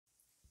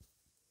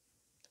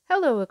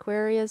Hello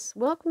Aquarius,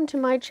 welcome to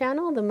my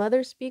channel, The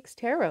Mother Speaks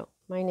Tarot.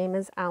 My name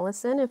is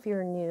Allison if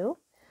you're new.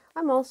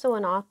 I'm also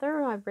an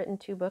author. I've written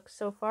 2 books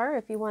so far.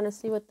 If you want to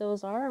see what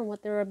those are and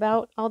what they're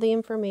about, all the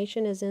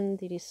information is in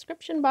the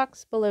description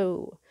box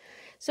below.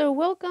 So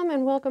welcome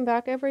and welcome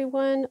back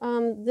everyone.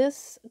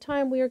 This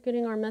time we are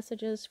getting our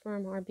messages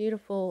from our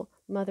beautiful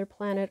Mother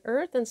Planet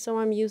Earth, and so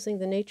I'm using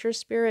the Nature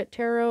Spirit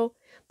Tarot,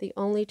 the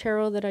only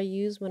tarot that I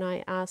use when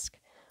I ask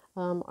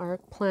our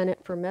planet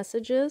for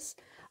messages.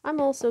 I'm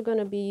also going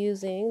to be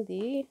using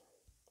the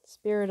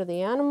Spirit of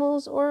the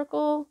Animals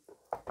Oracle,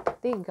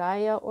 the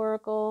Gaia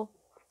Oracle,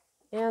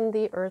 and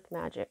the Earth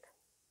Magic.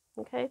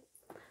 Okay,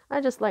 I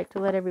just like to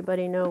let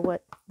everybody know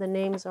what the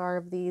names are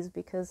of these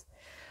because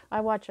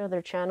I watch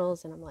other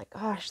channels and I'm like,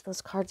 gosh,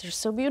 those cards are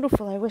so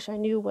beautiful. I wish I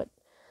knew what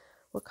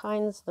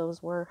kinds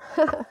those were.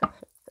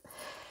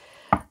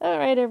 All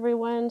right,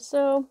 everyone.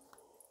 So,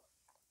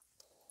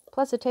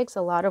 plus it takes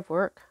a lot of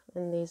work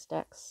in these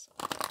decks.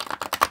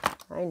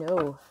 I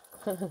know.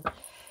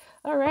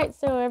 All right,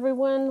 so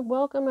everyone,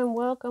 welcome and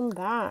welcome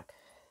back.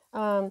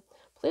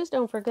 Please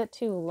don't forget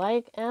to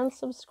like and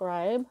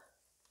subscribe.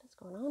 What's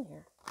going on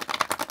here?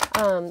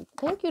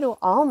 Thank you to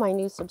all my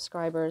new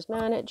subscribers.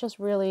 Man, it just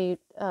really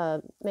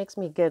makes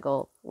me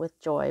giggle with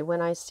joy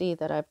when I see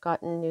that I've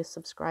gotten new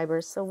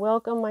subscribers. So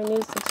welcome my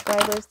new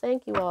subscribers.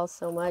 Thank you all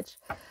so much.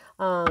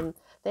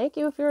 Thank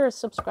you if you're a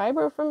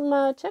subscriber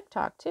from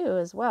TikTok too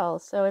as well.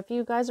 So if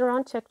you guys are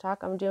on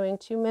TikTok, I'm doing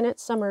 2-minute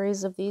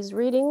summaries of these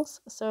readings.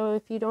 So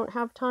if you don't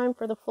have time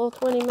for the full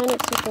 20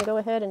 minutes, you can go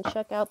ahead and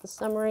check out the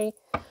summary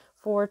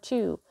for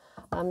 2.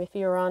 If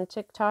you're on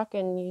TikTok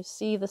and you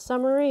see the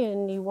summary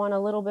and you want a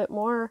little bit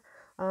more,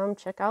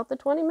 check out the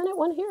 20-minute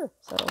one here.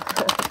 So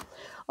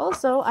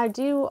also, I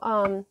do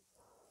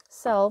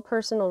sell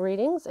personal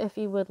readings. If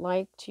you would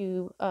like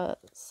to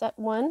set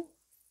one,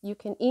 you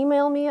can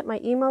email me at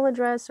my email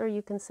address or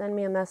you can send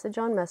me a message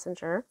on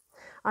Messenger.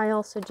 I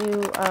also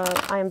do,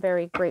 I am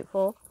very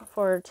grateful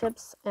for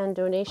tips and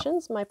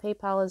donations. My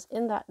PayPal is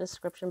in that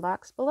description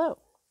box below.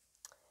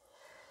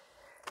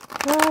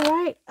 All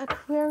right,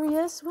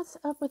 Aquarius, what's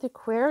up with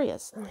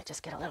Aquarius? Let me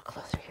just get a little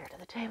closer here to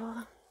the table.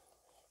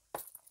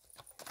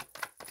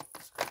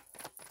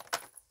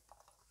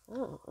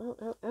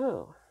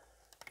 Oh.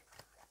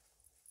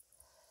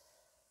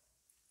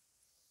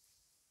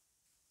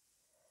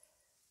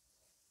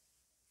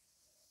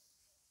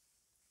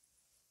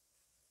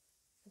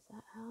 Is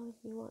that how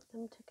you want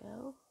them to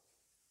go?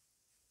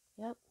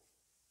 Yep.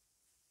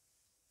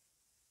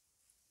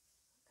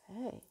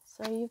 Okay,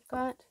 so you've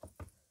got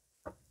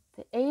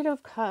the 8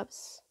 of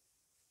Cups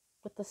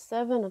with the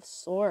 7 of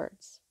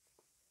Swords.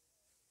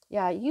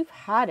 Yeah, you've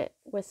had it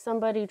with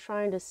somebody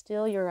trying to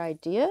steal your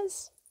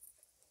ideas.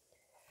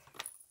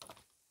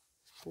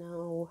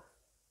 No.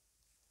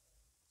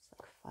 It's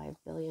like 5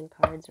 billion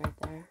cards right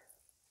there.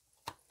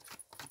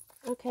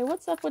 Okay,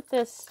 what's up with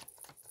this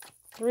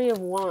 3 of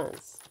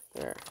Wands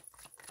here?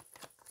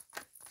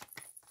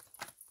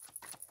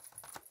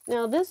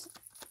 Now this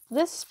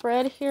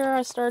spread here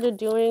I started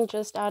doing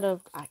just out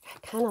of,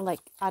 kind of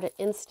like out of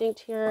instinct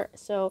here.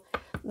 So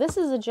this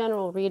is a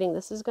general reading.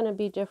 This is going to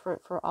be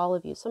different for all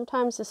of you.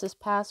 Sometimes this is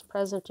past,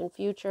 present, and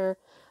future.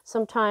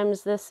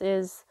 Sometimes this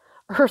is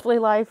earthly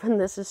life and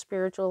this is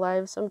spiritual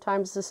life.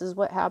 Sometimes this is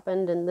what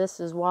happened and this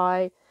is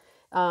why.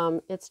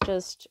 It's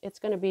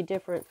going to be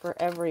different for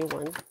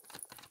everyone.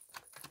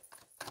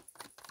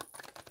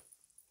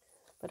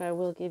 But I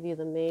will give you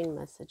the main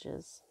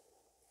messages.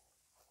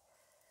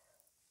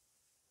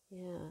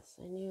 Yes,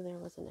 I knew there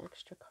was an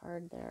extra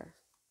card there.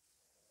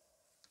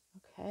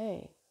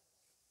 Okay.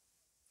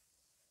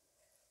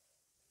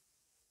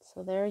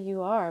 So there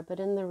you are,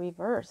 but in the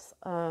reverse,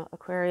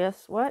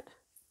 Aquarius, what?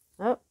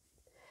 Oh,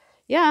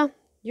 yeah,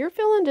 you're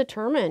feeling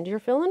determined. You're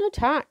feeling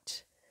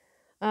attacked.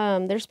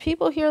 There's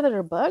people here that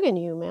are bugging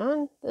you,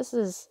 man. This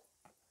is,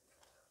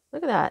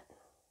 look at that.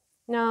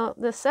 Now,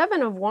 the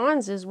 7 of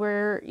Wands is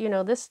where, you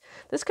know, this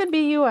could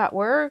be you at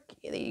work.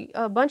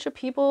 A bunch of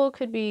people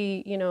could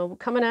be, you know,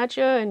 coming at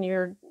you and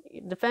you're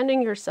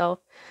defending yourself.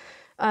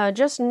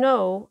 Just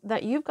know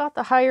that you've got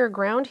the higher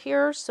ground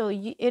here, so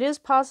it is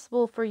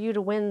possible for you to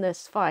win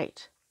this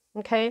fight.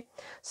 Okay?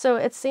 So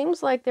it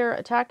seems like they're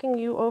attacking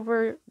you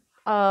over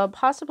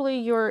possibly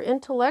your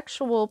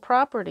intellectual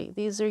property.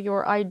 These are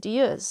your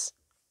ideas.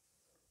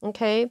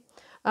 Okay?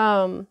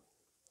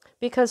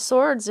 Because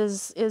swords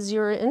is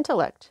your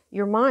intellect,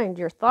 your mind,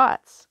 your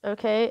thoughts,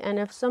 okay? And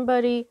if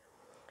somebody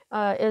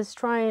is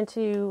trying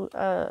to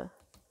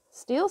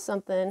steal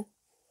something,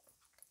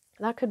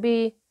 that could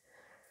be,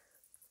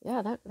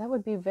 yeah, that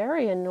would be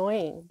very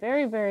annoying.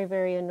 Very, very,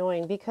 very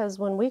annoying. Because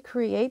when we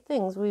create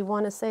things, we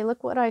want to say,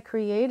 look what I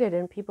created.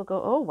 And people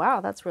go, oh,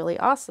 wow, that's really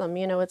awesome.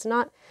 You know, it's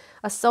not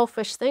a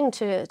selfish thing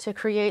to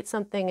create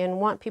something and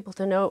want people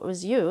to know it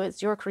was you.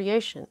 It's your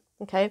creation,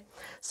 okay?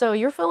 So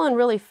you're feeling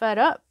really fed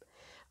up.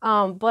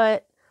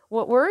 But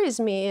what worries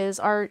me is,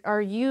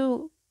 are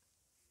you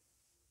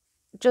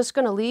just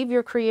going to leave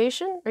your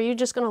creation? Are you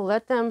just going to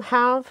let them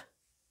have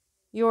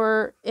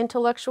your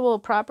intellectual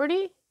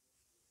property?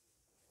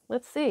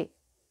 Let's see.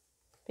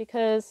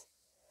 Because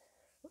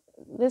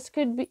this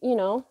could be, you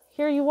know,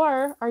 here you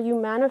are you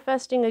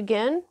manifesting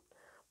again,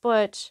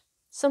 but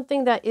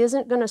something that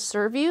isn't going to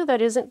serve you,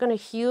 that isn't going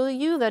to heal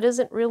you, that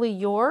isn't really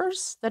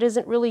yours, that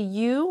isn't really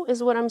you,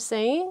 is what I'm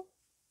saying.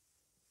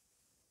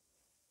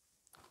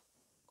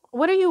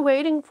 What are you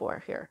waiting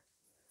for here?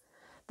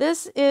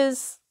 This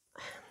is,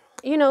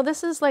 you know,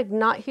 this is like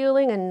not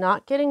healing and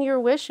not getting your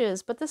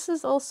wishes, but this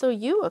is also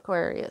you,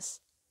 Aquarius.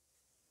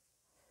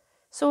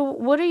 So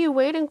what are you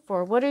waiting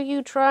for? What are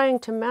you trying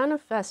to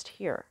manifest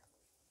here?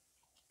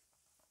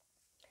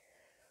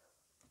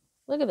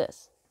 Look at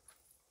this.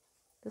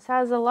 This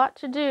has a lot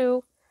to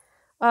do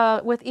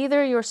with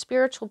either your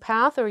spiritual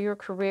path or your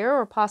career,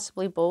 or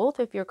possibly both,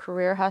 if your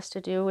career has to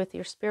do with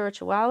your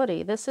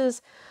spirituality. This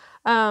is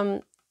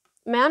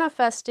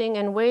manifesting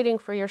and waiting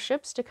for your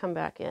ships to come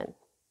back in.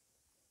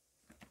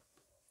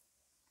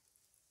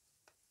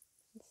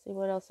 Let's see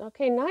what else.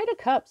 Okay, Knight of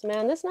Cups,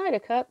 man. This Knight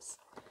of Cups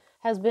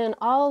has been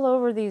all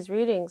over these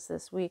readings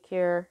this week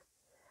here.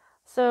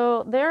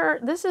 So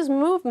this is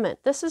movement.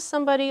 This is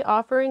somebody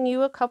offering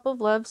you a cup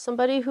of love,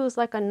 somebody who's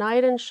like a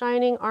knight in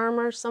shining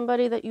armor,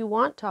 somebody that you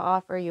want to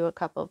offer you a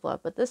cup of love.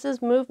 But this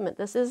is movement.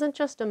 This isn't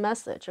just a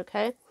message,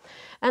 okay?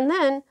 And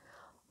then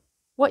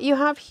what you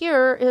have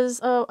here is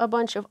a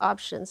bunch of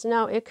options.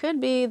 Now, it could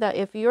be that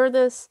if you're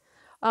this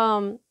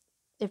Knight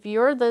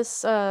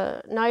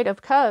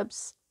of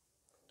Cups,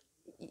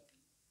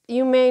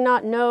 you may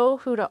not know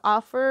who to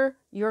offer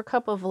your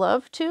cup of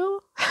love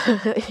to.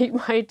 You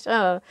might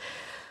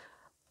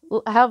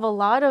have a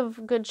lot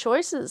of good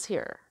choices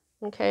here,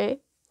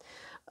 okay?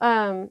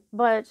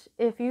 But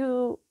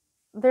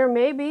there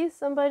may be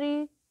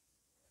somebody,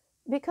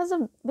 because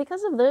of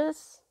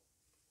this,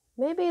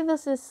 maybe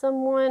this is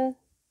someone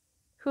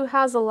who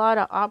has a lot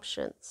of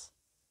options.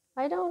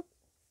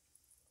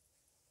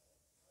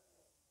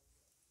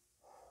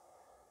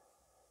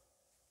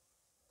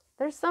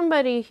 There's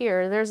somebody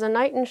here, there's a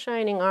knight in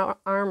shining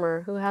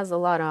armor who has a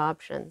lot of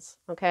options,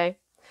 okay?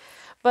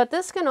 But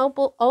this can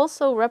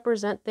also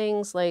represent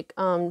things like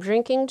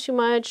drinking too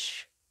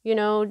much, you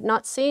know,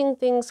 not seeing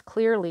things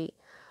clearly,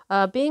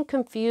 being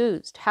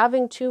confused,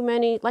 having too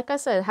many, like I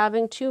said,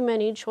 having too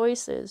many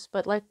choices.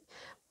 But like,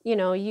 you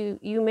know, you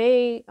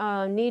may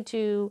need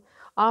to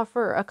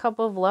offer a cup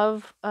of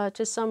love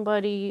to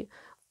somebody,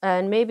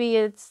 and maybe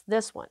it's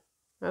this one,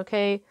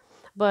 okay?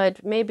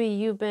 But maybe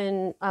you've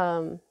been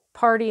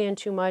partying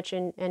too much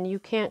and you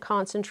can't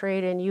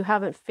concentrate and you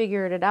haven't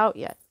figured it out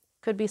yet.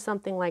 Could be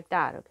something like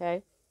that,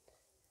 okay?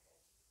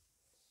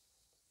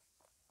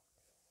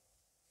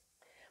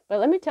 But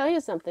let me tell you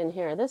something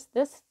here.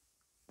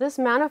 This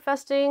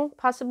manifesting,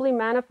 possibly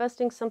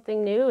manifesting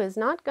something new, is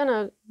not going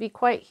to be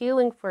quite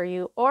healing for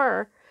you,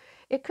 or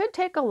it could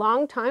take a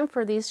long time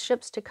for these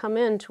ships to come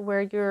in to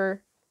where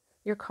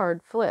your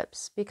card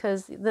flips,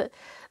 because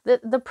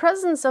the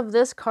presence of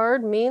this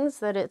card means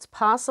that it's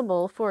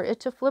possible for it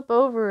to flip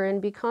over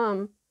and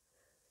become,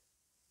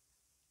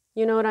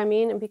 you know what I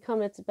mean, and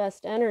become its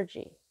best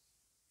energy,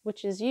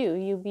 which is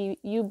you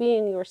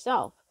being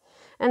yourself.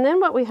 And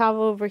then what we have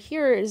over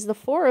here is the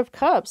Four of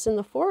Cups. And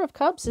the Four of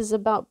Cups is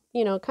about,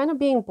 you know, kind of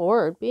being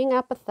bored, being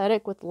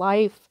apathetic with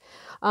life.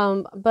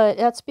 But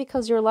that's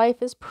because your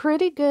life is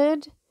pretty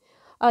good.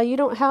 You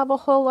don't have a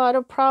whole lot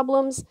of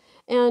problems.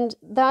 And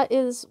that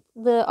is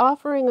the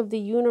offering of the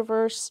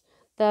universe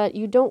that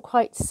you don't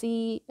quite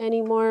see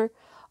anymore.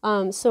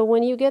 So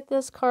when you get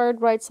this card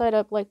right side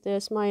up like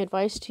this, my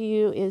advice to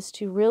you is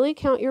to really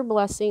count your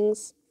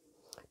blessings,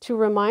 to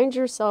remind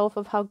yourself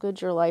of how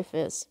good your life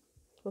is.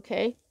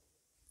 Okay?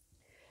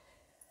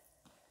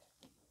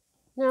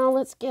 Now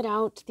let's get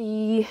out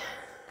the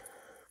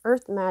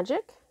Earth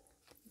Magic.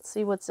 Let's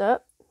see what's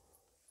up.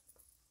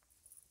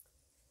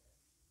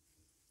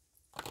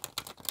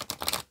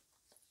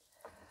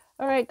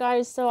 All right,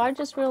 guys, so I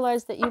just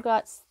realized that you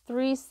got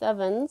 3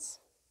 7s,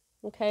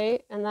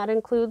 okay? And that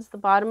includes the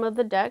bottom of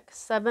the deck,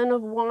 7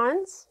 of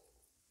Wands,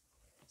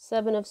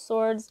 7 of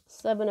Swords,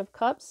 7 of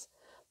Cups.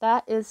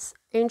 That is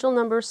angel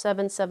number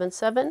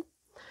 777.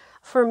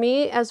 For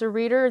me, as a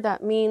reader,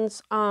 that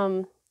means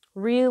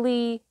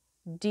really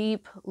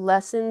deep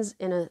lessons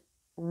in a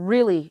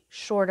really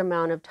short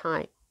amount of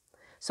time.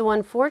 So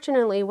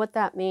unfortunately, what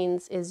that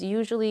means is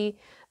usually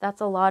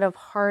that's a lot of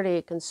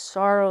heartache and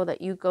sorrow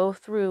that you go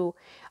through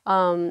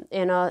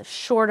in a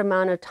short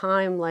amount of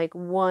time, like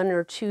 1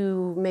 or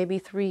 2, maybe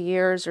 3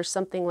 years or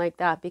something like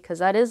that, because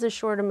that is a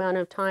short amount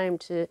of time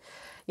to,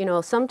 you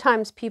know,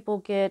 sometimes people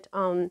get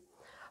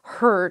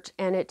hurt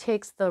and it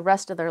takes the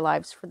rest of their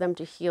lives for them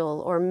to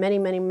heal, or many,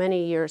 many,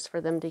 many years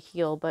for them to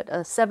heal. But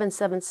a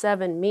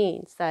 777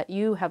 means that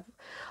you have,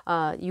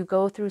 you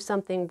go through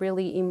something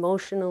really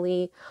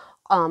emotionally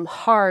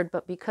hard,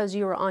 but because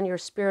you are on your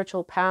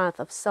spiritual path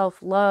of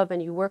self-love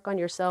and you work on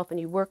yourself and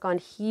you work on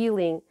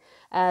healing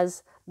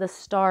as the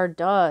star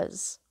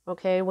does,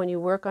 okay, when you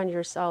work on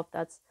yourself,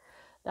 that's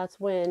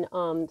when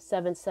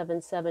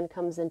 777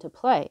 comes into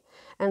play.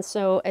 And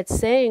so it's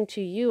saying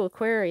to you,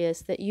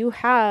 Aquarius, that you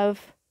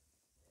have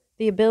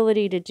the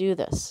ability to do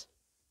this.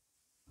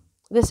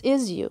 This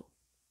is you.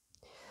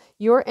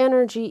 Your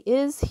energy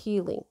is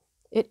healing.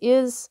 It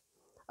is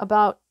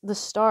about the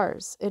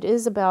stars. It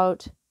is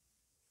about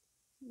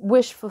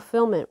wish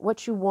fulfillment,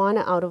 what you want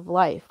out of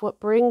life, what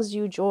brings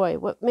you joy,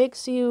 what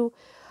makes you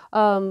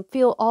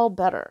feel all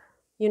better,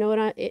 you know,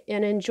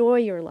 and enjoy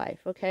your life.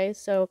 Okay,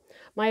 so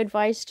my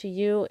advice to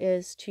you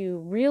is to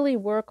really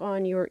work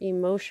on your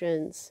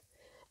emotions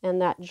and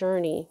that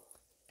journey,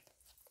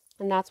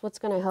 and that's what's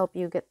going to help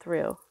you get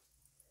through.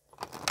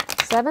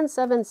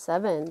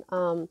 777,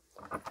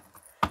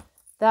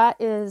 that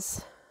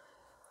is,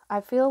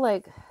 I feel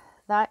like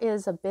that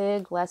is a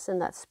big lesson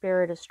that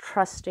Spirit is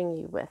trusting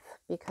you with,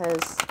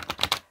 because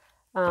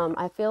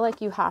I feel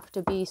like you have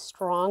to be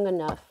strong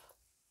enough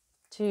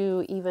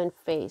to even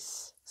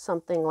face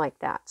something like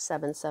that.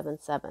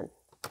 777.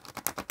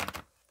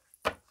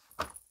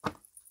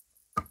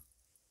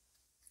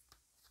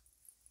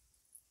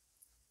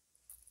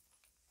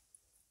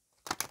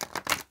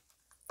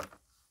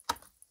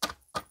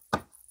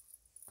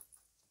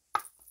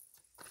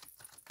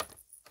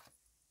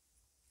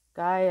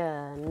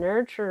 Gaia,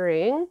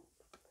 nurturing.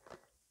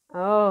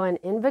 Oh, an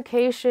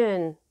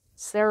invocation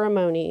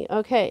ceremony.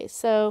 Okay,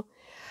 so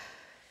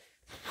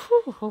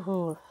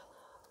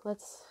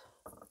let's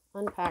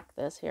unpack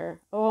this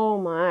here. Oh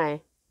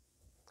my.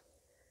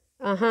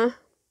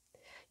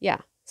 Yeah,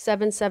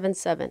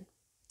 777.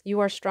 You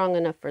are strong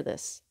enough for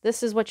this.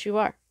 This is what you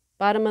are.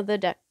 Bottom of the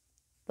deck.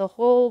 The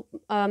whole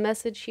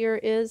message here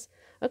is,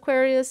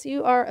 Aquarius,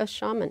 you are a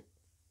shaman.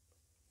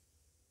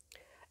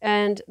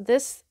 And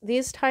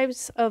these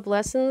types of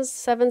lessons,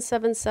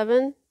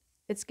 777,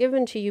 it's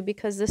given to you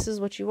because this is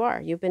what you are.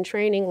 You've been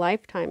training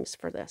lifetimes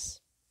for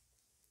this.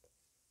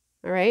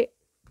 All right?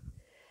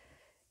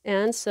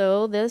 And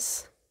so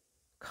this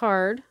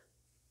card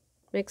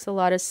makes a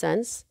lot of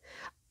sense.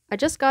 I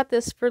just got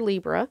this for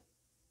Libra,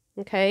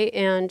 okay?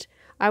 And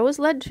I was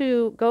led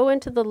to go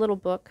into the little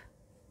book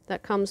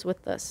that comes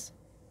with this.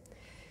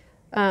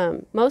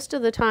 Most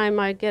of the time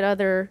I get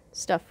other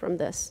stuff from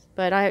this,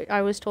 but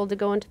I was told to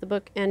go into the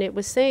book, and it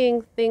was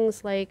saying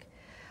things like,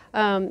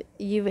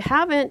 you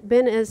haven't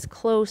been as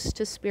close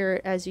to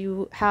Spirit as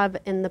you have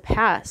in the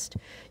past.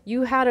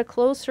 You had a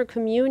closer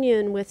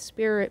communion with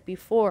Spirit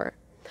before,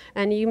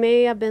 and you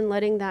may have been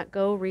letting that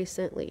go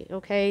recently,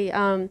 okay?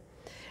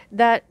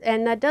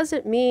 That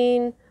doesn't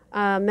mean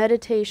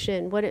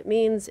meditation. What it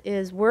means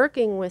is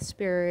working with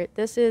Spirit.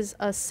 This is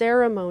a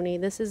ceremony.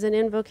 This is an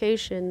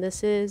invocation.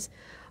 This is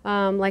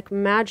like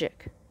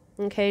magic,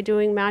 okay,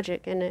 doing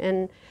magic.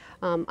 And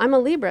I'm a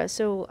Libra,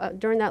 so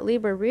during that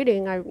Libra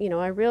reading, I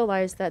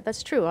realized that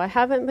that's true. I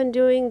haven't been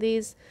doing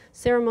these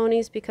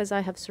ceremonies because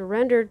I have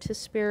surrendered to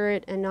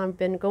Spirit, and I've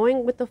been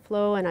going with the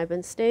flow, and I've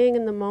been staying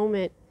in the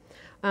moment.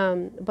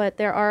 But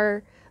there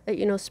are,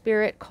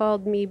 Spirit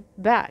called me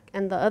back,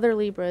 and the other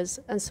Libras,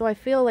 and so I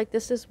feel like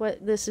this is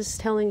what this is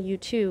telling you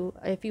too.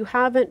 If you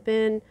haven't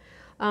been,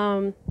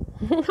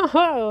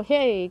 oh,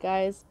 hey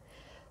guys.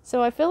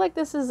 So I feel like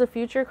this is a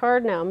future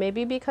card now,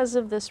 maybe because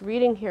of this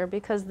reading here,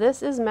 because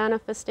this is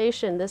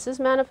manifestation. This is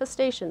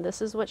manifestation.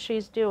 This is what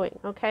she's doing,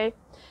 okay?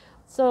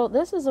 So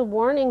this is a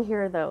warning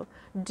here, though.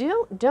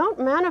 Don't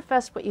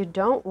manifest what you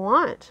don't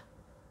want,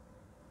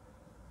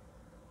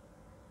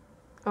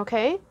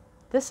 okay?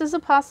 This is a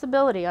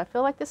possibility. I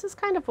feel like this is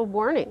kind of a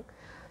warning.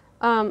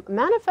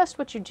 Manifest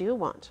what you do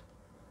want.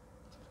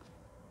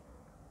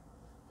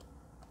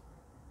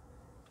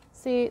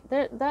 See,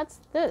 that's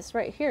this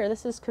right here.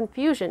 This is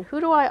confusion. Who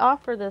do I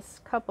offer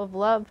this cup of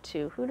love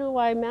to? Who do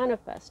I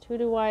manifest? Who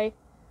do I...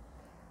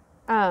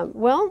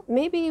 well,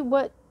 maybe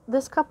what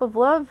this cup of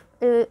love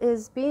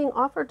is being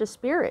offered to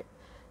Spirit.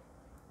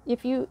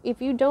 If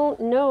you don't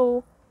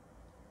know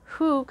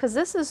who... Because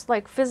this is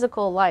like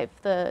physical life.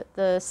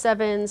 The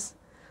sevens.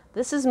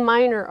 This is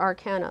minor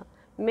arcana.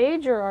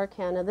 Major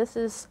arcana, this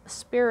is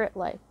spirit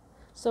life.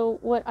 So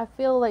what I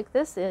feel like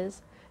this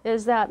is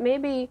that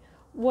maybe...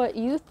 what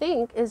you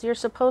think is you're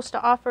supposed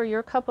to offer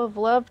your cup of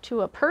love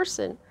to a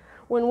person,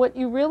 when what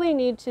you really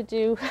need to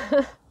do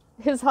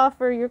is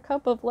offer your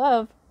cup of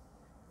love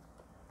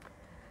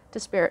to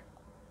Spirit.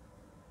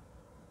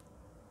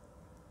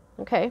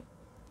 Okay,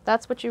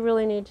 that's what you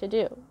really need to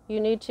do.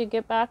 You need to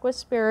get back with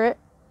Spirit.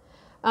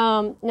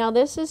 Now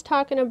this is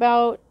talking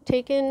about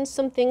taking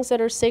some things that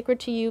are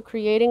sacred to you,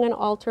 creating an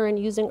altar, and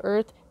using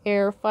earth,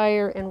 air,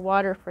 fire, and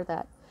water for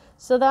that.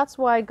 So that's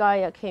why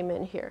Gaia came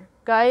in here.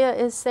 Gaia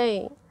is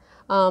saying,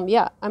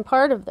 yeah, I'm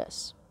part of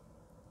this,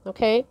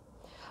 okay?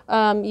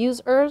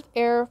 Use earth,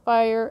 air,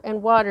 fire,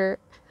 and water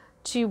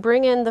to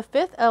bring in the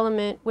fifth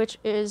element, which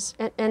is,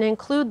 and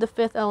include the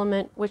fifth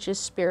element, which is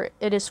Spirit.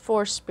 It is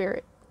for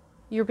Spirit.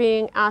 You're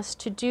being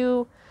asked to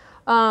do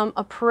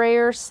a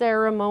prayer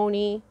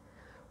ceremony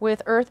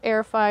with earth,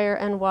 air, fire,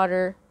 and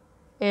water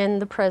in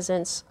the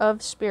presence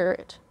of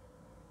Spirit,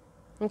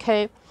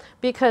 okay?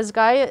 Because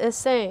Gaia is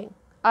saying,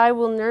 I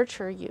will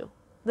nurture you.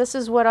 This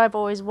is what I've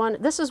always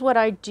wanted. This is what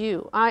I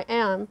do. I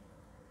am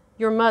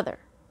your mother.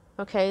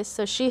 Okay,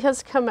 so she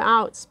has come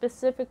out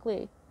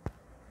specifically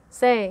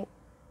saying,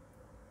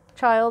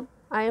 child,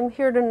 I am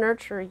here to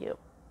nurture you.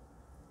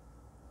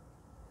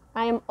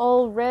 I am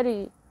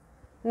already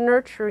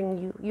nurturing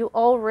you. You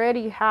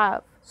already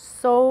have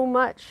so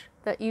much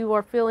that you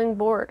are feeling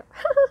bored.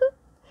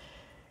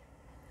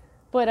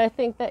 But I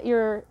think that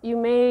you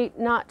may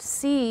not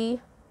see,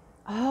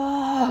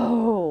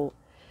 oh,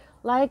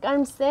 like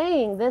I'm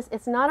saying,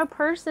 it's not a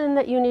person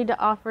that you need to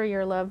offer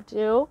your love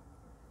to.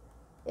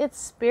 It's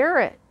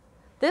spirit.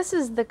 This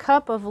is the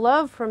cup of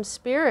love from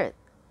spirit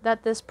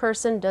that this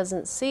person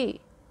doesn't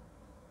see.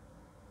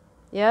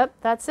 Yep,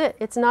 that's it.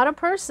 It's not a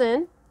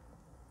person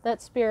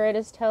that spirit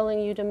is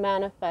telling you to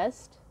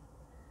manifest.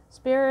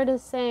 Spirit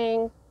is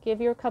saying,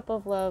 give your cup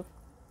of love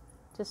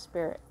to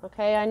spirit.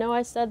 Okay, I know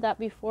I said that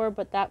before,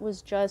 but that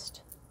was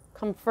just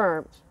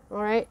confirmed. All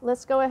right,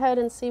 let's go ahead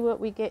and see what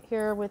we get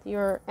here with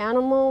your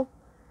animal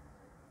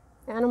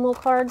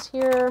cards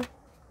here.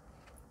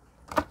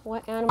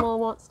 What animal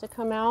wants to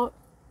come out?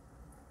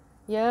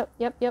 Yep.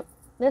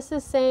 This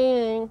is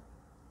saying,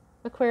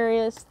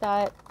 Aquarius,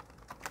 that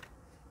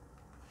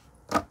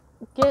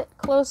get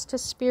close to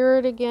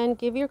spirit again.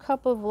 Give your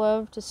cup of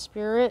love to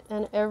spirit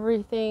and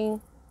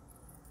everything.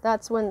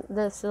 That's when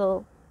this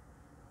will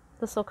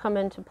come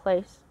into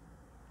place.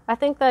 I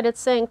think that it's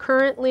saying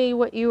currently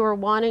what you are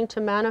wanting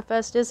to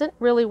manifest isn't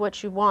really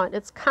what you want.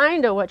 It's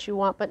kind of what you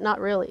want, but not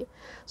really.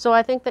 So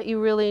I think that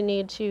you really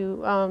need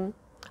to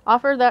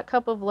offer that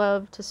cup of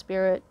love to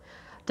spirit,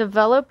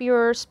 develop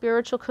your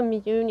spiritual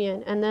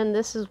communion, and then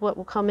this is what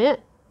will come in.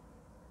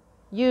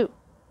 Your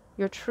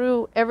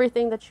true,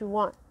 everything that you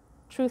want,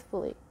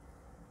 truthfully.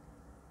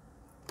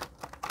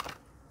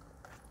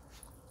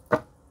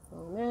 Oh,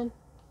 man.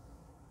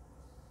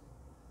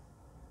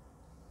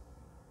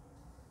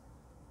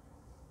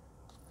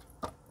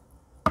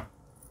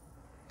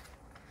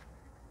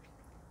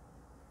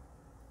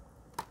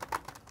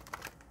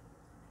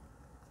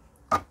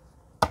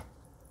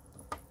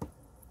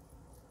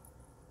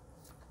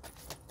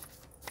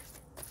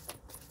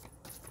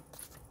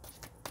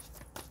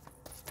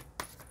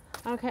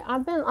 Okay,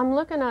 I'm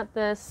looking at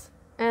this,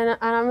 and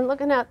I'm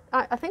looking at,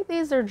 I think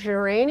these are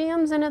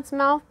geraniums in its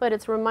mouth, but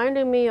it's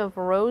reminding me of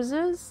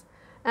roses,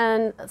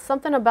 and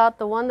something about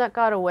the one that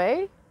got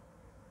away.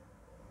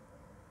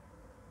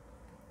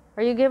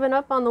 Are you giving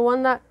up on the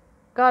one that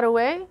got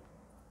away?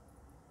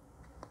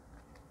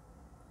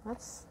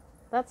 That's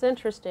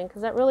interesting,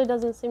 because that really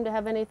doesn't seem to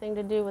have anything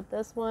to do with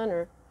this one,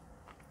 or...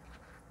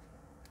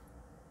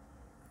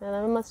 And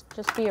that must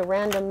just be a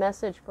random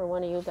message for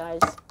one of you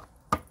guys.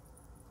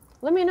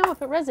 Let me know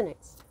if it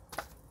resonates.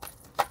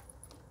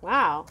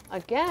 Wow,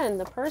 again,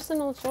 the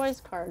personal choice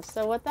card.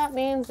 So what that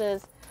means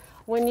is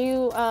when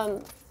you,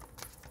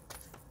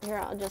 here,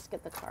 I'll just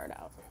get the card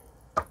out.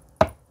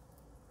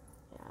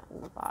 Yeah,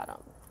 in the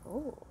bottom.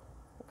 Oh,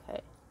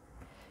 okay.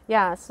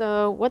 Yeah,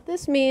 so what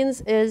this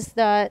means is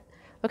that,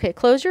 okay,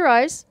 close your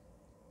eyes.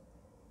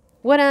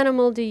 What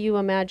animal do you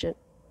imagine?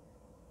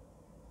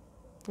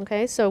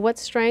 Okay, so what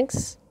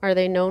strengths are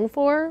they known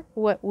for?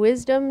 What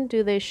wisdom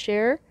do they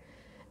share?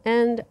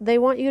 And they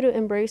want you to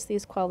embrace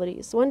these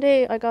qualities. One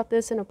day I got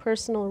this in a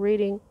personal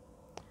reading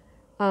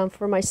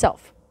for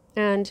myself.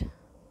 And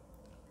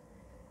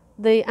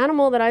the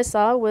animal that I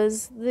saw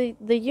was the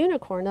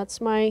unicorn. That's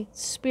my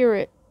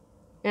spirit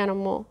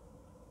animal.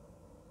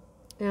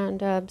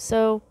 And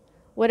so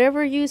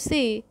whatever you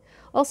see,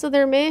 also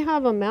there may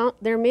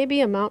be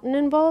a mountain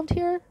involved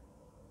here.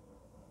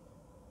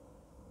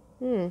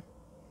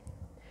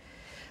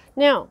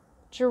 Now,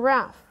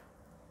 giraffe,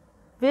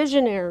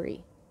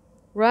 visionary.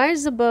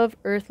 Rise above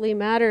earthly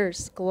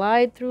matters.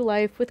 Glide through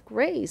life with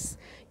grace.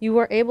 You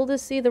are able to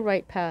see the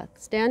right path.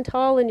 Stand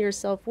tall in your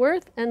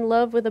self-worth and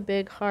love with a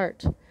big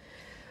heart.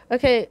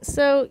 Okay,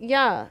 so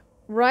yeah,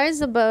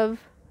 rise above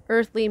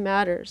earthly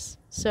matters.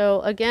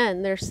 So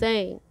again, they're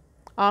saying,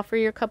 offer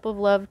your cup of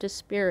love to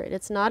spirit.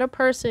 It's not a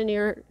person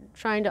you're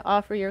trying to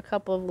offer your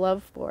cup of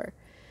love for.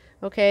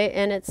 Okay,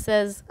 and it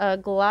says,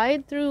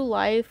 glide through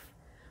life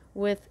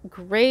with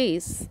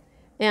grace.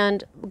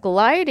 And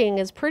gliding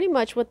is pretty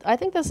much what, I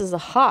think this is a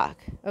hawk,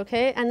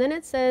 okay? And then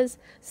it says,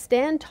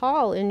 stand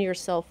tall in your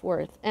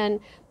self-worth. And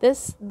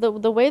this,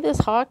 the way this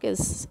hawk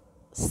is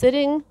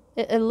sitting,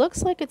 it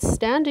looks like it's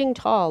standing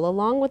tall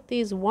along with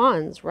these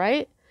wands,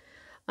 right?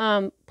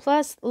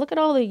 Plus, look at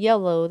all the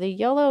yellow. The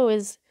yellow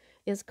is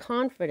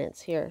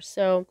confidence here.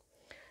 So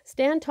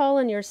stand tall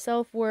in your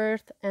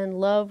self-worth and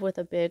love with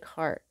a big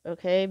heart,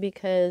 okay?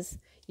 Because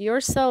your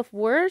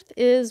self-worth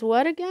is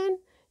what again?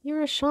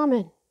 You're a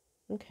shaman,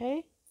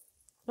 okay?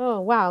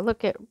 Oh, wow.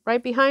 Look at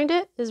right behind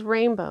it is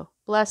rainbow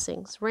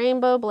blessings,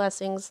 rainbow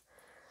blessings.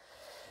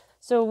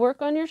 So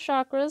work on your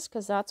chakras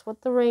because that's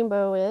what the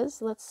rainbow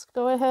is. Let's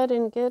go ahead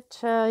and get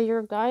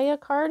your Gaia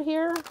card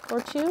here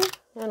or two,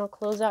 and I'll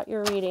close out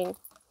your reading.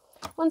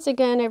 Once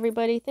again,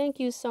 everybody, thank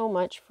you so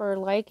much for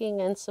liking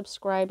and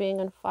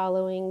subscribing and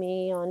following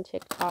me on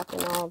TikTok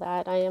and all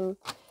that. I'm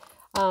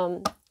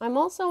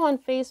also on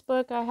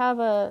Facebook. I have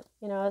a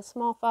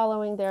small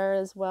following there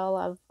as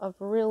well of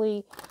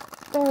really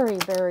very,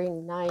 very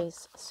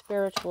nice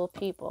spiritual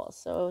people.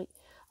 So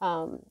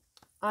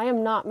I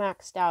am not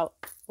maxed out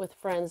with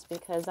friends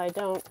because I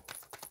don't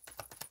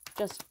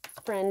just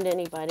friend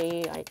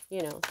anybody.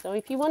 So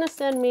if you want to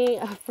send me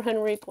a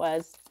friend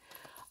request,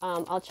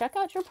 I'll check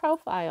out your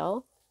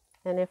profile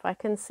And if I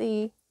can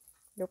see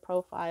your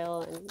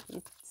profile and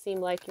you seem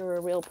like you're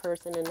a real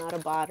person and not a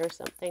bot or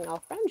something, I'll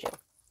friend you.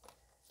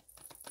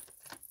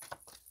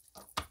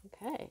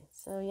 Okay,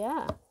 so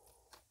yeah.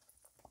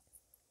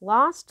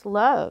 Lost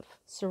love,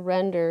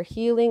 surrender,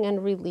 healing,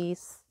 and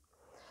release.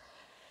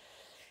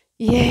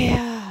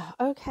 Yeah,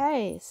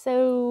 okay,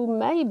 so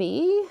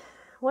maybe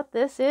what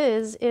this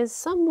is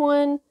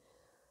someone,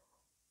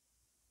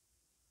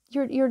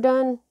 you're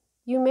done.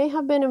 You may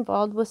have been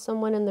involved with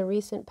someone in the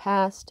recent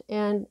past,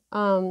 and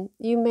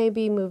you may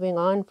be moving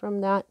on from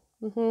that.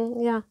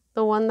 Yeah,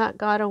 the one that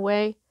got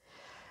away.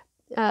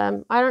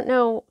 I don't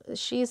know,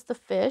 she's the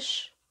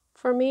fish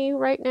for me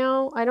right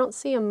now. I don't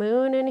see a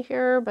moon in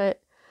here,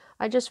 but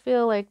I just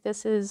feel like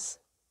this is,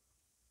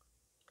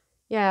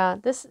 yeah,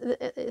 this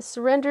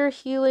surrender,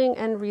 healing,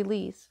 and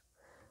release,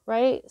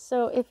 right?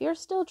 So if you're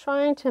still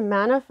trying to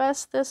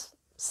manifest this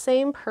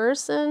same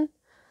person,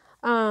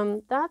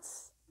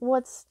 that's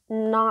what's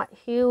not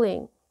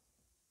healing.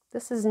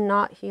 This is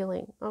not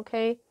healing,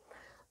 okay?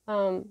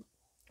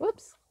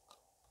 Whoops.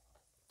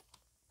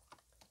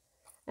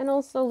 And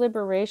also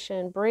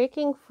liberation,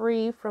 breaking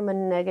free from a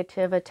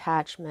negative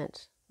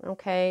attachment,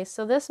 okay?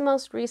 So this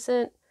most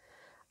recent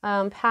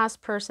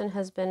past person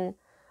has been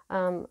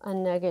a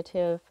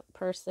negative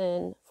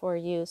person for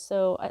you.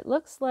 So it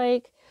looks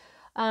like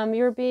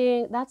you're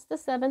being, that's the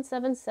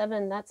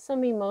 777. That's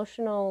some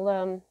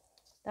emotional,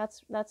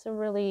 that's a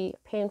really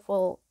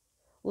painful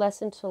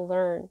lesson to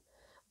learn.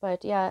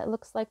 But yeah, it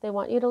looks like they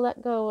want you to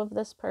let go of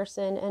this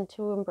person and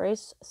to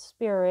embrace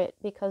spirit,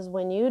 because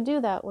when you do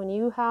that, when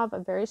you have a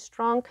very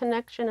strong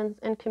connection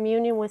and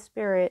communion with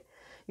spirit,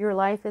 your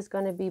life is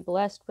going to be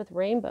blessed with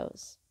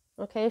rainbows.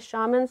 Okay,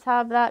 shamans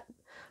have that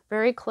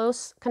very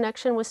close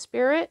connection with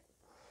spirit.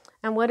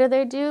 And what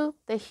do?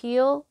 They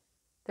heal,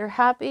 they're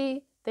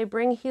happy, they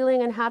bring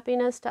healing and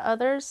happiness to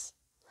others.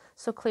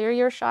 So clear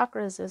your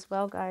chakras as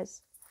well,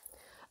 guys.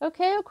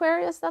 Okay,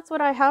 Aquarius, that's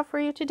what I have for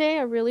you today.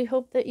 I really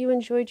hope that you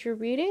enjoyed your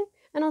reading,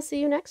 and I'll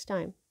see you next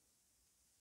time.